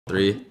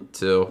3,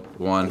 2,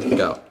 1,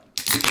 go.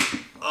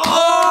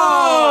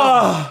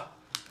 Oh!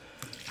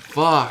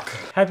 Fuck.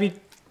 Happy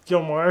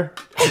Gilmore.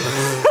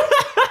 Is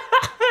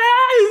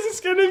this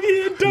gonna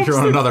be a dumpster? You're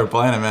on another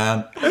planet,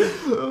 man.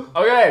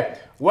 Okay,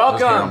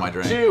 welcome my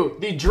drink. to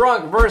the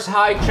Drunk vs.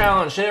 High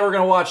Challenge. Today we're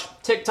gonna watch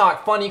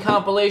TikTok funny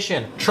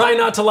compilation. Try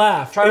not to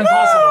laugh. Try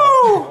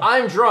Impossible.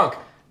 I'm drunk,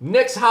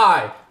 Nick's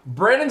high,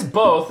 Brandon's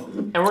both,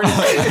 and we're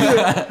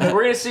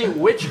gonna see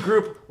which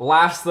group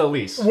laughs the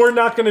least. We're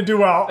not gonna do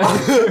well.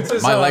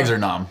 My legs are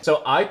numb.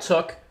 So I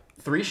took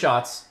 3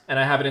 shots, and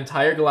I have an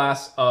entire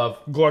glass of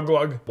Glug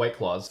glug. White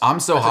Claws.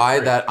 I'm so high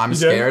that I'm You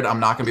did? scared I'm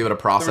not gonna be able to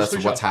There process was 3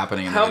 what's shots.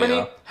 happening in the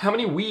video. How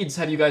many weeds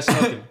have you guys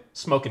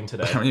smoking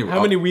today?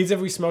 How many weeds have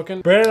we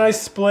smoking? Brandon and I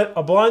split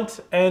a blunt,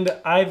 and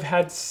I've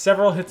had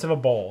several hits of a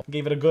bowl.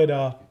 Gave it a good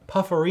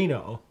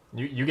pufferino.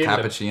 You gave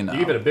Cappuccino. You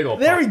gave it a big old.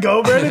 There we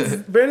go,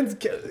 Brandon's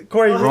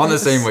Cory. We're on the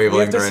same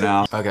wavelength right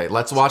now. Okay,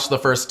 let's watch the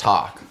first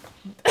talk.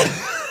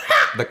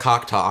 The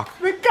cock talk.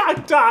 The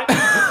cock talk.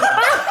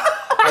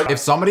 If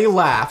somebody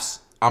laughs,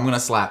 I'm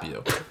gonna slap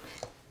you.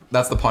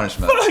 That's the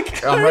punishment.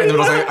 Fuck, I'm right in the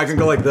middle, so I can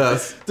go like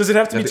this. Does it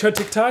have to be to a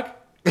TikTok?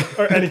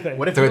 Or anything?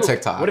 What if Do a you,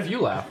 TikTok. What if you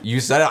laugh?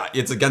 You said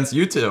it's against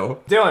you two.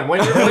 Dylan,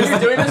 when you're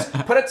doing this,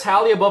 put a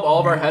tally above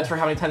all of our heads for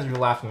how many times we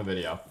laughed in the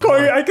video.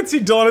 Cory, I can see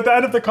Dylan at the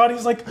end of the con.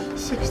 He's like,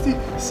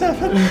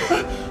 67.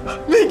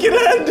 Make it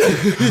end.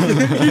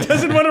 He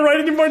doesn't want to write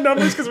any more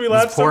numbers because we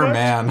laughed so Poor much.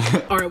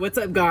 man. All right, what's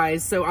up,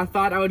 guys? So I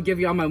thought I would give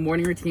y'all my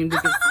morning routine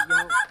because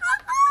y'all...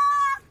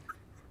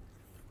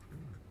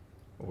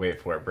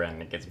 Wait for it,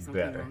 Brandon. It gets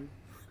better. wrong.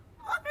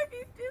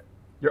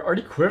 You're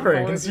already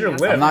quivering. I can see your I'm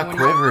lip. I'm not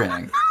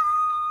quivering.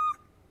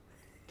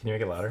 Can you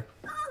make it louder?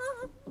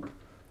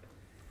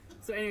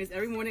 So anyways,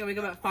 every morning I wake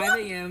up at 5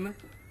 a.m.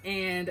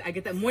 and I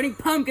get that morning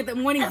pump, get that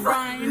morning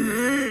grind.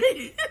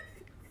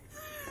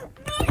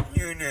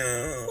 You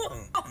know.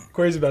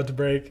 Cory's about to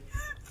break.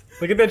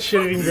 Look at that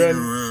shit-eating grin.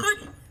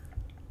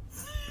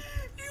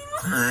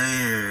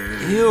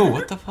 Ew,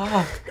 what the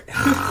fuck?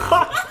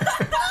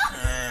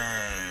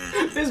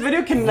 This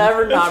video can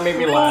never not make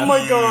me laugh. Oh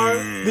my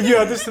god. Did you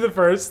add this to the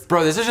first?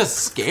 Bro, this is just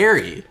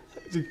scary.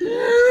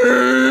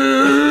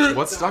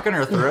 What's stuck in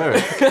her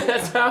throat?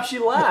 That's how she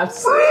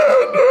laughs.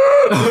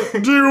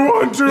 Do you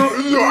want to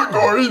suck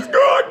Cory's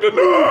cock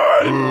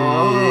tonight?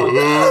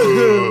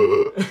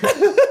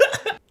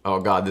 Oh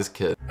god, this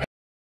kid.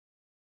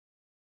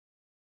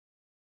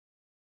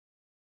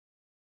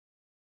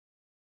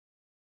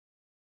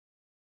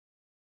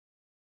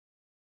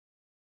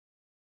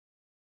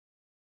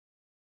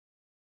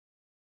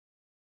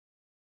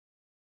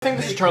 I think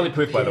this is Charlie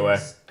Puth, by the way.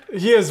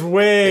 He is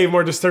way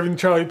more disturbing than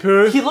Charlie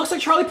Puth. He looks like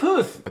Charlie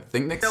Puth. I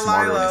think Nick's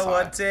smarter when he's Delilah,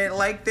 high. what's it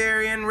like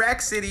there in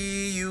Rack City?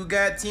 You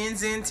got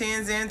 10s and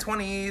 10s and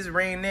 20s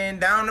raining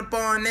down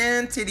upon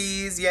them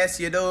titties. Yes,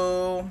 you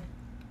do.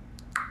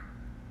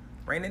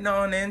 Raining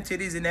on them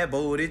titties in that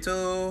booty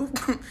too.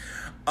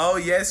 Oh,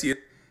 yes, you.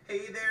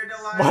 Hey there,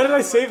 Delilah. Why did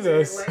I save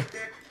what's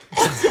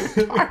this?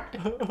 it like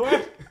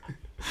there-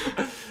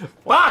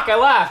 What? Fuck, I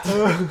laughed.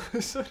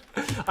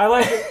 I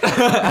like it.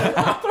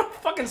 I'm gonna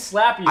fucking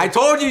slap you. I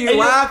told you, you And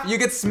your- laugh, you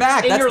get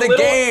smacked. in That's your the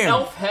little game.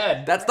 elf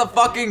head. That's the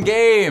fucking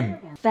game.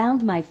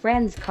 Found my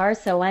friend's car,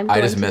 so I'm I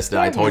going just to missed it.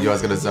 I scare told you I him.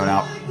 was gonna zone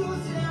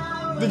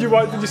out. Did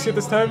you see it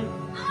this time?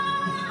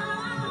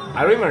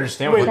 I don't even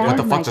understand Wait, what what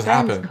the Found fuck my just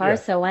friend's happened? car, Yeah.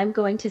 so I'm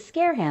going to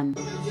scare him.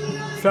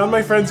 Found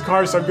my friend's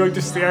car, so I'm going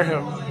to stare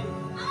him.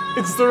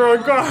 It's the wrong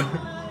car.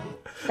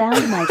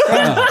 Found my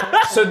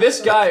friend's So this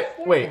guy,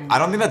 wait, I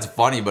don't think that's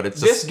funny, but it's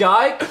this just.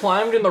 guy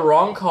climbed in the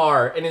wrong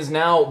car and is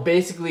now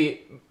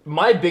basically,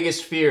 my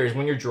biggest fear is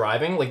when you're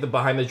driving, like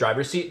behind the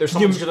driver's seat, there's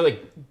someone who's gonna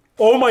like,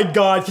 Oh my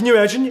god, can you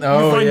imagine?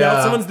 Oh, you find out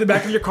yeah. someone's in the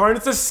back of your car and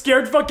it's a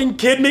scared fucking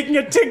kid making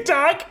a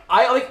TikTok?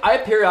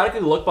 I periodically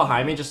look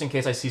behind me just in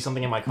case I see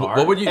something in my car.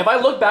 What would you- If I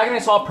look back and I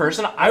saw a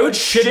person, I would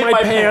shit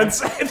my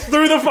pants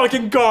through the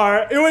fucking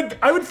car.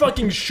 I would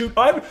fucking shoot.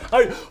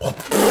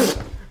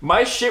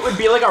 My shit would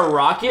be like a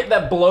rocket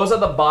that blows at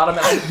the bottom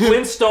and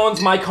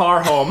Flintstones my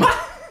car home.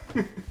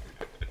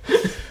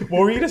 What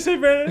were you gonna say,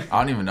 Brandon? I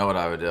don't even know what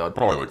I would do. I'd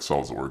Probably like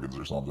sells organs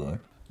or something.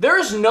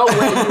 There's no way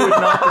you would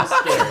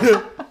not be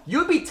scared. You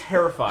would be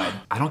terrified.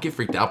 I don't get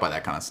freaked out by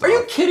that kind of stuff. Are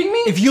you kidding me?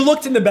 If you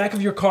looked in the back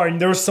of your car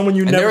and there was someone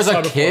you And never there was saw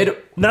a before, kid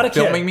not a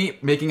kid, filming me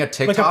making a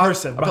TikTok.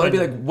 person I'd probably be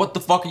behind like, "What the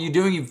fuck are you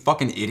doing, you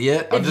fucking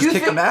idiot?" I'll If just you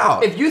kick think- him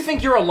out. If you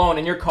think you're alone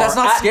in your car, That's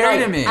not at scary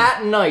night, to me.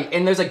 At night,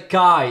 and there's a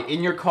guy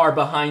in your car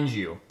behind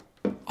you,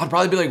 I'd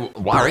probably be like,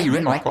 "Why are you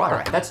in my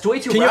car?" that's way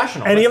too Can you,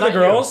 rational. any of That's the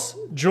not you. girls,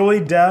 Julie,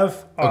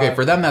 Dev, Okay,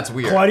 for them that's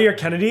weird. Claudia or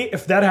Kennedy,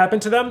 if that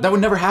happened to them, That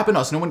would never happen to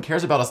us. No one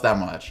cares about us that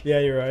much. yeah,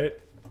 you're right.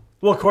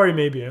 Well, Cory,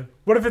 maybe.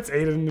 What if it's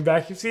Aiden in the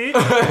back seat?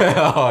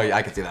 Oh, yeah,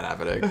 I can see that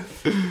happening.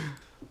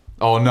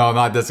 Oh no,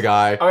 not this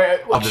guy.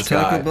 Alright, Not this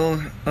guy. Taco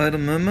Bell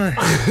item, am I?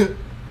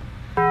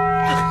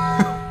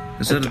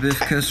 Is that a beef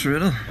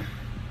casserole?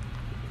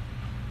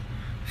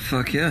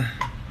 Fuck yeah.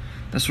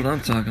 That's what I'm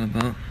talking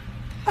about.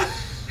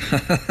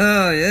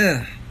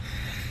 Yeah.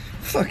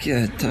 Fuck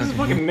yeah, Taco Bell.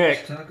 fucking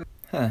Nick.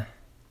 I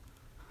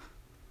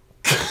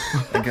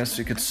guess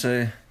you could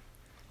say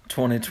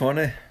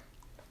 2020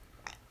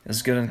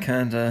 is getting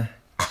kinda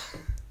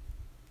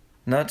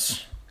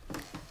nuts.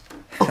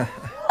 You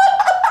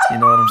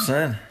know what I'm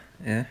saying?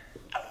 Yeah.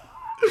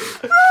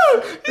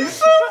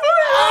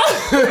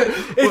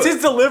 It's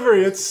his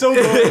delivery. It's so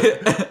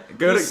good.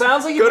 It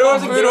sounds like he Go to a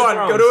belongs in food Game of one.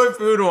 Go Thrones. to a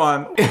food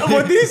one.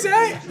 What did he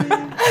say?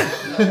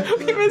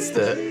 You missed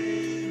it.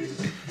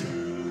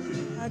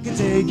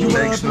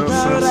 Makes no sense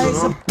at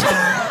all.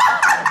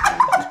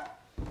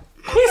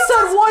 He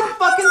said one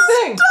fucking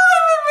thing.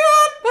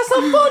 That's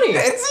not funny.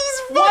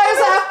 Why is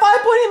that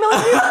 5.8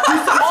 million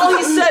views? All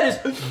he said is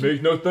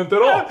makes no sense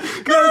at all.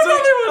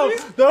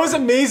 That was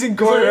amazing,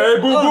 Cory. Hey,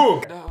 boo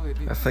boo.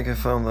 I think I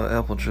found the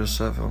apple juice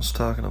everyone's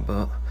talking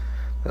about.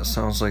 That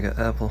sounds like an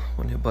apple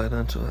when you bite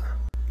into it.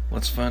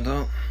 Let's find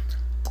out.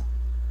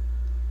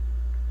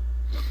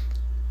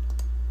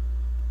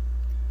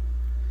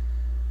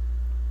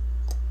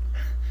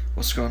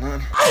 What's going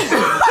on?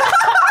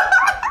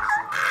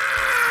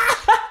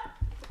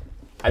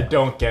 I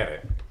don't get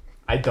it.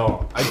 I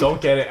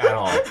don't get it at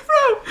all. You're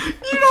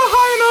not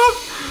high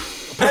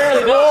enough.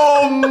 Apparently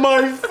Oh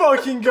my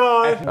fucking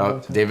god.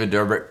 Oh, David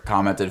Dobrik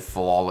commented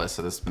flawless,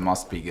 so this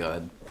must be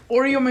good.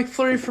 Oreo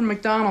McFlurry from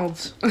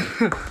McDonald's.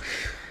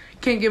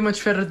 Can't get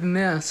much better than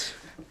this.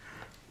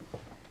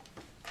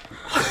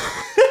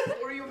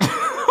 Oreo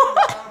McFlurry from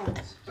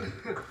McDonald's.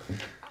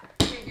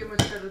 Can't get much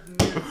better than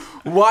this.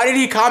 Why did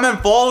he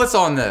comment flawless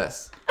on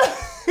this?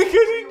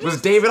 Was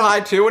David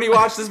high too when he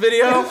watched this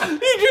video? He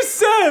just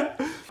said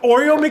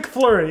Oreo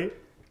McFlurry.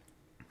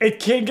 It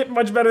can't get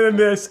much better than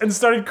this, and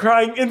started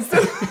crying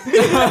instantly.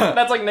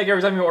 That's like Nick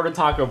every time you order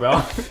Taco Bell.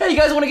 Hey, you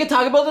guys want to get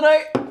Taco Bell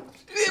tonight?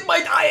 My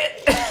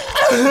diet.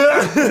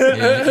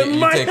 You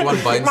take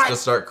one bite and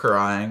just start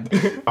crying.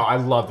 Oh, I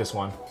love this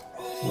one.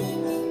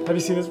 Have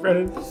you seen this,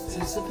 Brennan?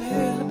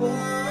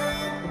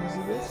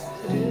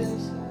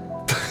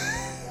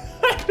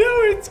 I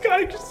know, it's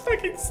guy just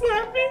fucking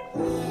slapped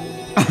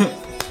me.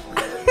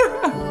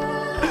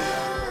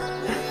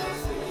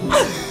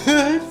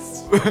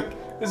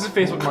 This is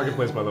Facebook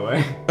Marketplace, by the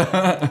way.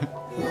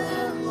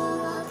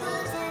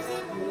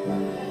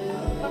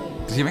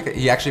 Did he make it?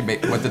 He actually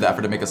went to the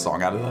effort to make a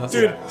song out of this?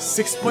 Dude,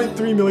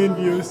 6.3 million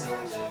views.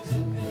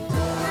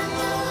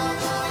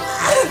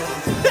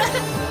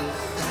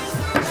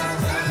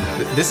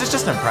 This is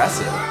just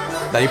impressive.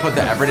 That he put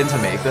the effort in to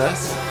make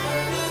this.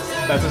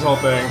 That's his whole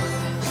thing.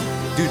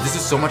 Dude, this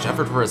is so much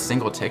effort for a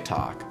single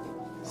TikTok.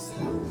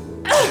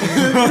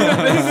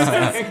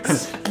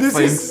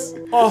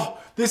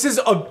 This is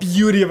a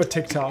beauty of a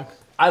TikTok.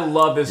 I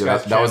love this Yeah,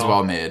 guy's that was channel.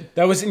 well made.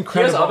 That was He has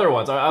incredible. other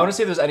ones. I want to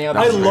see if there's any other.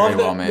 I That's love very that,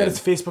 well made. that it's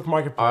Facebook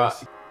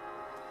Marketplace.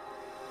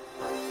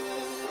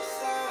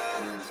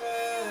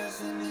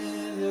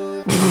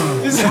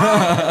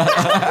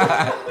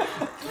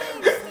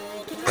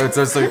 It's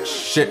just like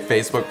shit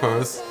Facebook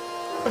posts.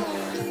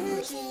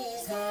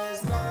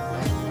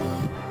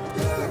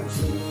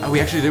 Oh, we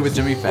actually did it with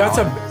Jimmy Fallon.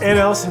 That's and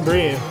Alison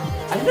Brie.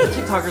 I didn't know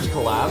TikTokers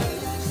collab.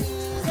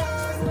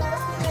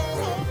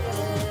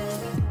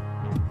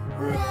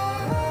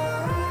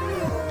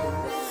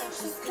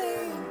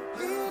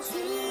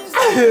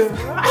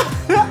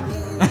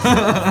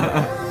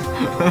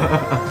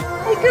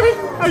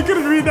 I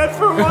couldn't read that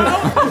for a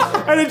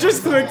while, and it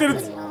just clicked. And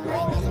it's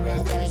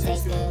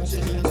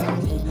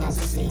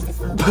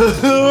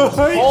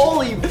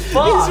Holy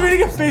fuck! he's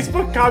reading a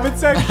Facebook comment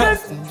section.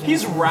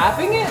 He's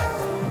rapping it?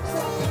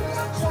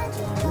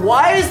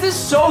 Why is this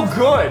so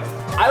good?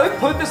 I would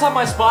put this on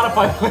my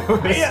Spotify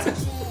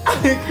playlist.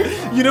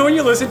 Yeah. You know when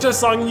you listen to a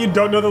song and you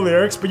don't know the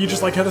lyrics, but you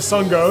just like how the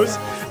song goes?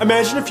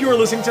 Imagine if you were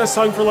listening to a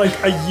song for like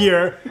a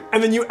year,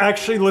 and then you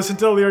actually listened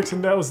to the lyrics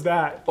and that was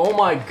that. Oh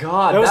my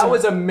god, That that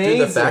was- was amazing.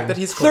 Dude, the fact that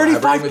he's 35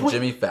 collaborating with point-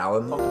 Jimmy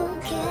Fallon.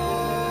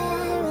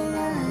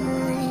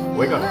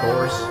 Wake up,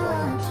 Horse.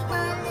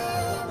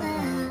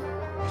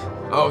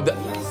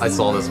 Oh, I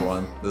saw this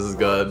one. This is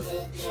good.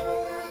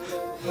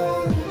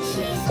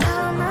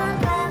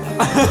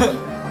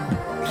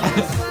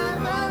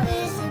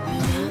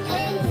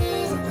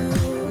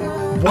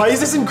 Why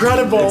is this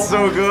incredible? It's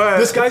so good.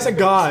 This guy's a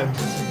god.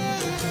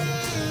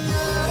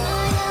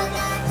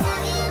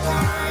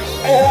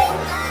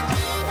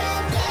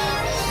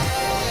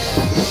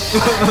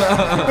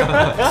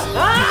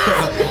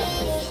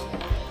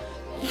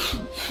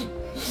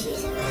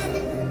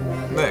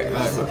 Nick.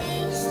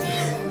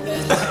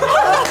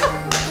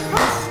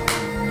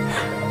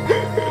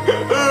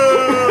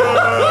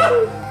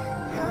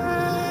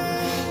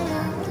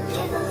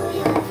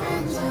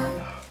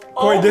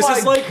 Cory, this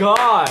is like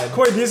God.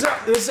 Cory. This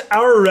is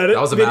our Reddit.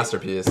 That was a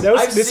masterpiece.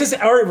 This is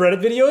our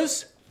Reddit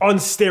videos on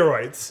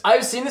steroids.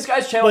 I've seen this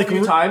guy's channel Like, a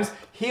few times.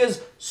 He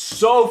is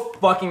so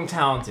fucking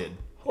talented.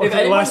 If Okay,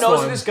 anyone last knows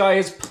one. who this guy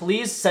is,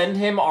 please send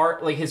him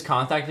his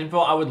contact info.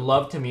 I would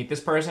love to meet this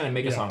person and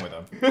make a song with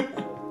him.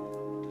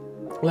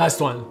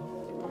 Last one.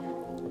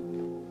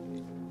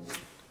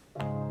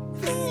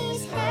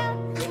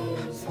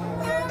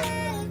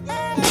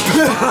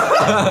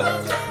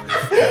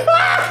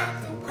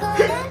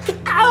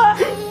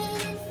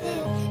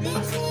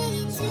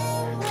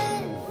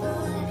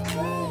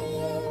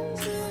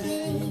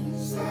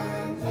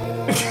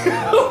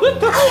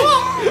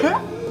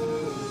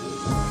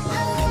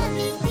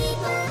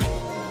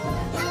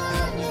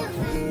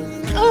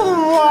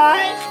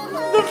 What?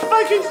 The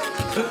fucking.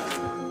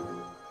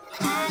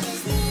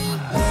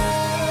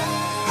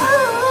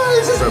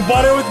 Is this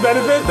butter with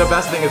benefits? The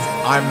best thing is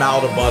I'm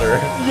out of butter.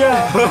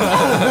 Yeah.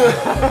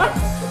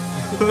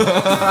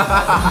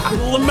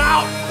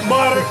 Lamount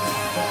butter.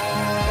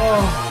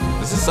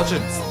 This is such a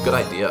good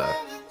idea.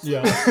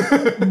 Yeah.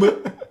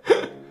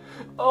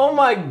 Oh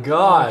my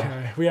god.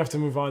 Okay, we have to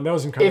move on. That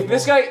was incredible. If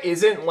this guy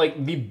isn't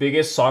like the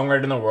biggest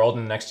songwriter in the world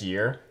in the next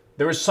year,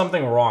 there was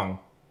something wrong.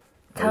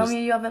 Tell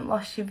me you haven't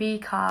lost your V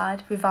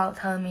card without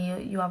telling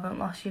me you haven't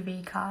lost your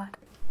V card.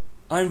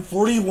 I'm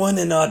 41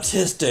 and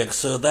autistic,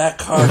 so that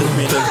card is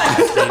made of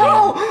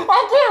No!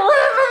 I can't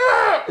live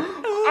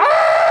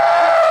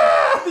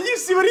with it! Did you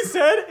see what he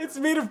said? It's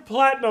made of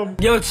platinum.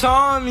 Yo,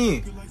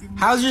 Tommy,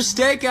 how's your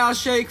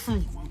stakeout shake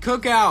from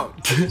Cookout?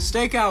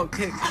 Stakeout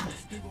cake.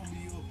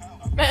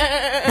 Yo,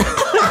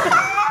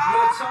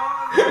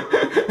 Tommy,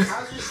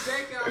 how's your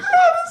stakeout shake?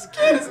 This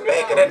kid is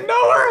making it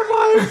nowhere in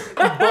life.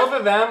 Both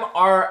of them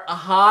are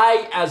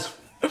high as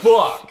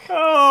fuck.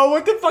 Oh,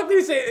 what the fuck did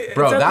he say?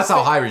 Bro, Is that that's the how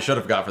same- high we should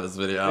have got for this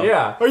video.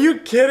 Yeah. Are you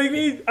kidding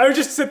me? I would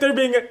just sit there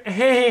being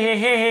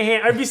hey.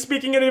 I'd be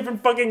speaking a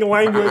different fucking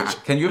language.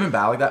 Can you even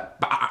bow like that?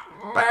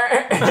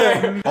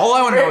 All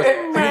I want to know is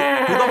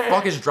who the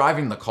fuck is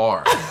driving the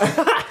car?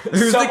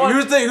 Who's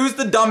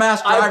the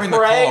dumbass driving I the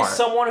pray car?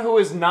 someone who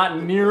is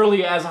not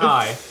nearly as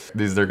high.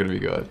 These are gonna be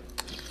good.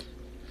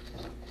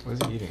 What is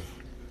he eating?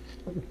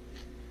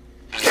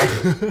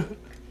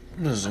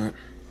 What is that?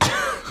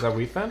 Is that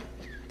wheat fan?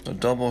 A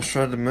double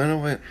shredded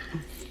middleweight.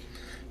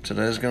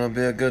 Today's gonna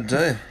be a good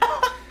day.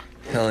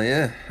 Hell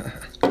yeah.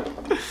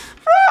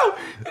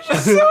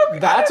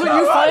 That's what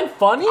you find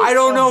funny? I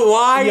don't know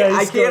why. Yeah,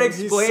 he's I can't good.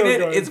 He's explain so it.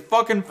 good. It's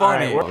fucking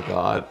funny. All right, Oh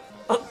god.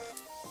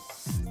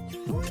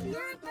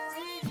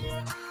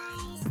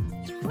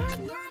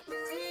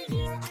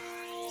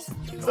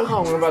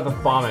 Oh, I'm about to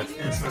vomit.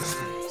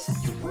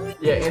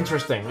 Yeah,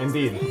 interesting,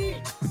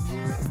 indeed.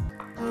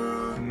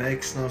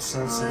 Makes no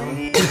sense at all.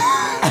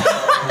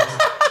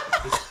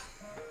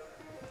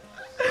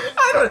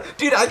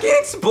 Dude, I can't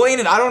explain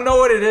it. I don't know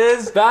what it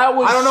is. That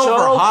was I don't know so if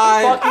we're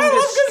high. fucking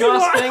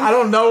disgusting. I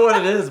don't know what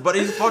it is, but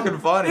he's fucking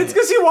funny. It's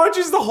because he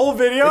watches the whole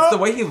video. It's the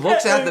way he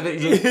looks at the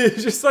video.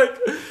 He's just like,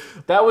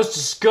 That was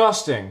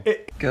disgusting.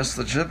 Guess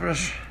the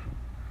gibberish.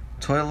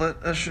 Toilet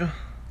issue.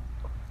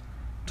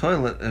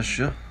 Toilet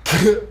issue.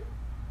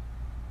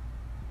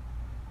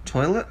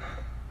 Toilet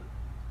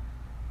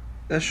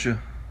issue.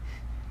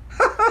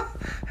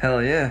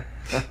 Hell yeah.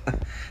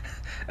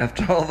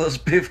 After all those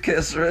beef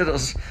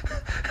quesadillas,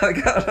 I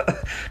got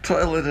a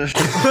toilet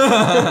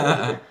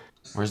issue.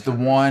 Where's the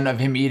one of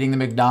him eating the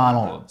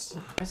McDonald's?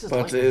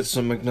 About to eat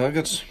some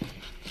McNuggets.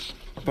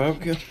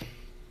 Barbecue.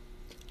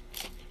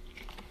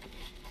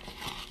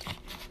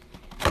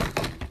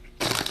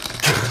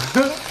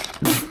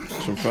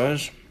 Some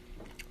fries.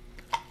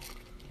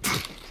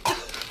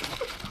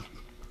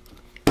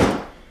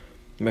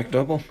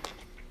 McDouble.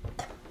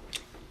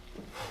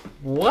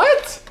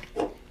 What?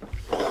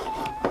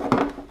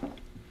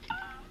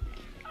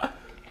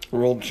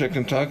 Rolled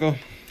chicken taco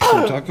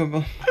from Taco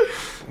Bell.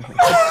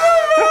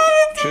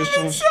 Cheese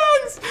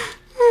sauce.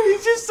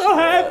 he's just so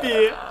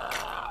happy.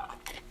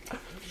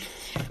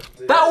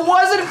 That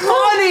wasn't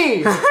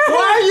funny!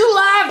 Why are you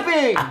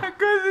laughing?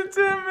 Because it's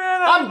him,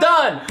 man. I'm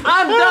done.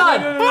 I'm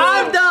done.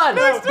 I'm done.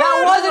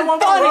 That wasn't One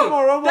more, funny. one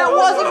more. That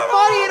wasn't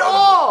funny at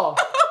all.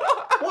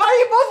 Why are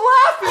you both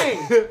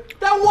laughing?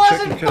 That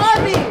wasn't Chicken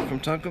funny. quesadilla from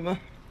Taco Bell.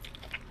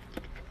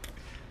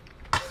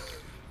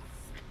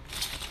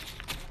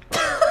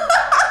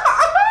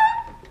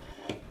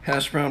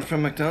 Hash brown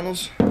from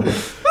McDonald's.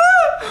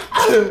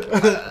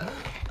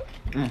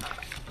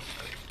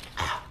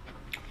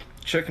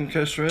 Chicken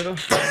quesadilla.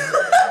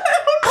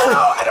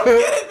 I don't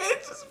get it, man.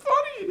 It's just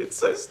funny. It's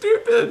so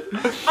stupid.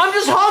 I'm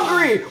just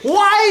hungry.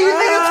 Why do you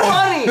think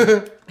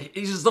it's funny?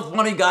 He's just a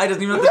funny guy.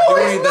 Doesn't even have to do No,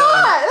 it's anything.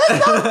 not.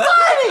 That's not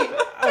funny.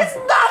 It's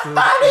not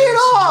funny at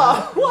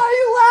all. Why are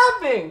you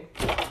laughing?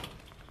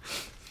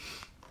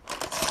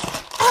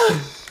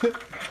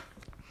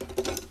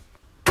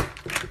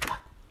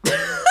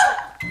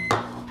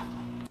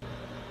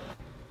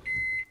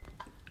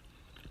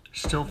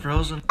 Still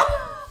frozen.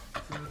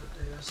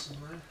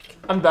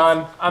 I'm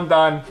done. I'm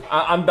done.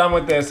 I'm done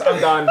with this. I'm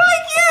done.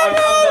 I'm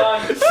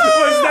done. Was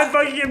that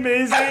fucking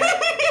amazing?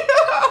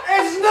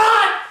 It's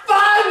not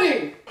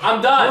funny.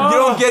 I'm done. You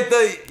don't get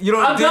the. You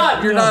don't. I'm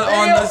done. You're not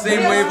on the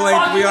same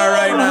wavelength we are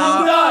right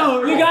now.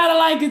 done. You gotta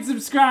like and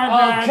subscribe, Oh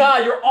man.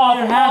 God, you're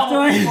awful. You have to awful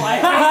like- people.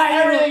 I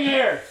hate everything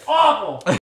here. Awful.